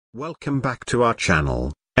Welcome back to our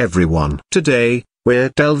channel, everyone. Today, we're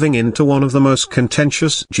delving into one of the most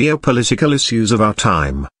contentious geopolitical issues of our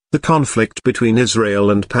time, the conflict between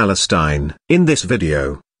Israel and Palestine. In this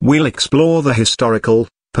video, we'll explore the historical,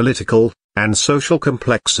 political, and social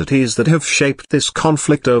complexities that have shaped this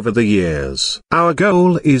conflict over the years. Our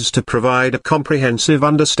goal is to provide a comprehensive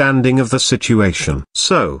understanding of the situation.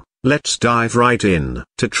 So, let's dive right in.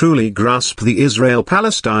 To truly grasp the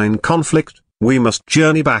Israel-Palestine conflict, we must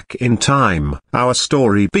journey back in time. Our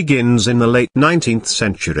story begins in the late 19th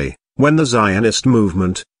century, when the Zionist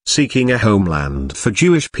movement, seeking a homeland for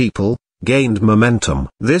Jewish people, gained momentum.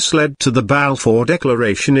 This led to the Balfour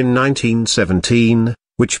Declaration in 1917,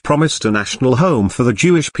 which promised a national home for the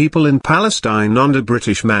Jewish people in Palestine under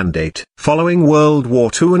British mandate. Following World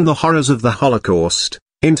War II and the horrors of the Holocaust,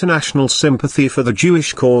 international sympathy for the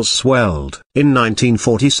Jewish cause swelled. In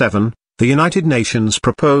 1947, the United Nations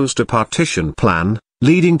proposed a partition plan,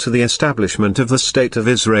 leading to the establishment of the State of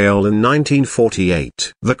Israel in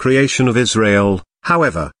 1948. The creation of Israel,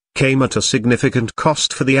 however, came at a significant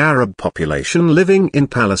cost for the Arab population living in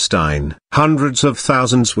Palestine. Hundreds of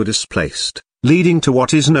thousands were displaced, leading to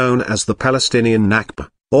what is known as the Palestinian Nakba,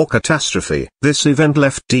 or catastrophe. This event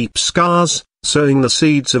left deep scars, sowing the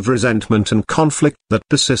seeds of resentment and conflict that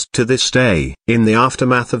persist to this day. In the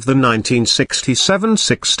aftermath of the 1967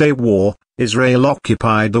 Six-Day War, Israel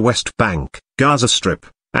occupied the West Bank, Gaza Strip,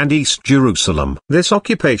 and East Jerusalem. This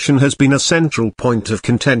occupation has been a central point of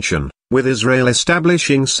contention, with Israel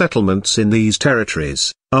establishing settlements in these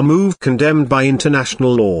territories, a move condemned by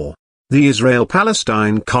international law. The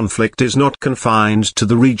Israel-Palestine conflict is not confined to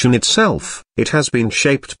the region itself. It has been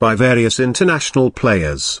shaped by various international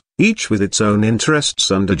players, each with its own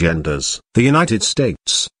interests and agendas. The United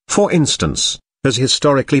States, for instance, has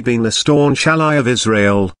historically been the staunch ally of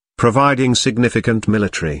Israel, providing significant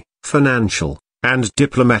military, financial, and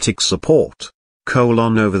diplomatic support.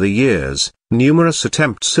 Over the years, numerous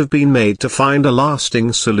attempts have been made to find a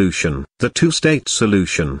lasting solution. The two-state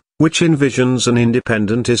solution, which envisions an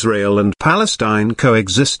independent Israel and Palestine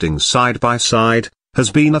coexisting side by side,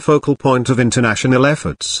 has been a focal point of international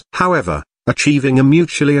efforts. However, achieving a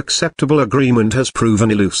mutually acceptable agreement has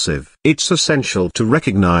proven elusive. It's essential to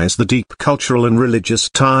recognize the deep cultural and religious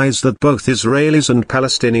ties that both Israelis and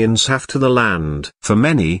Palestinians have to the land. For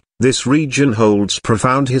many, this region holds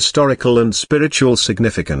profound historical and spiritual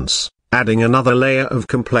significance, adding another layer of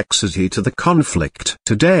complexity to the conflict.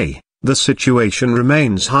 Today, the situation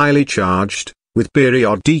remains highly charged, with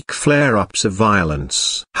periodic flare-ups of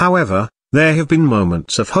violence. However, there have been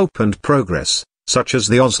moments of hope and progress, such as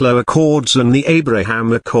the Oslo Accords and the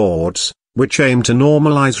Abraham Accords, which aim to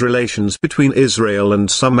normalize relations between Israel and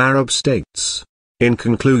some Arab states. In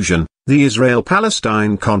conclusion, the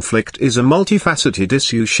Israel-Palestine conflict is a multifaceted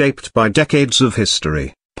issue shaped by decades of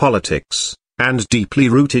history, politics, and deeply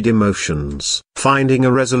rooted emotions. Finding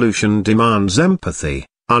a resolution demands empathy,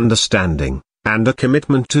 understanding, and a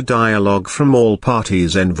commitment to dialogue from all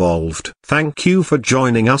parties involved. Thank you for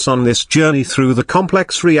joining us on this journey through the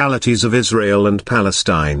complex realities of Israel and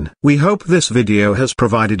Palestine. We hope this video has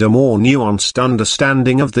provided a more nuanced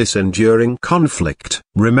understanding of this enduring conflict.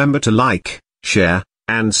 Remember to like, share,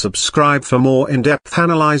 and subscribe for more in-depth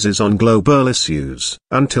analyses on global issues.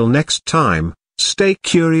 Until next time, stay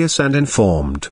curious and informed.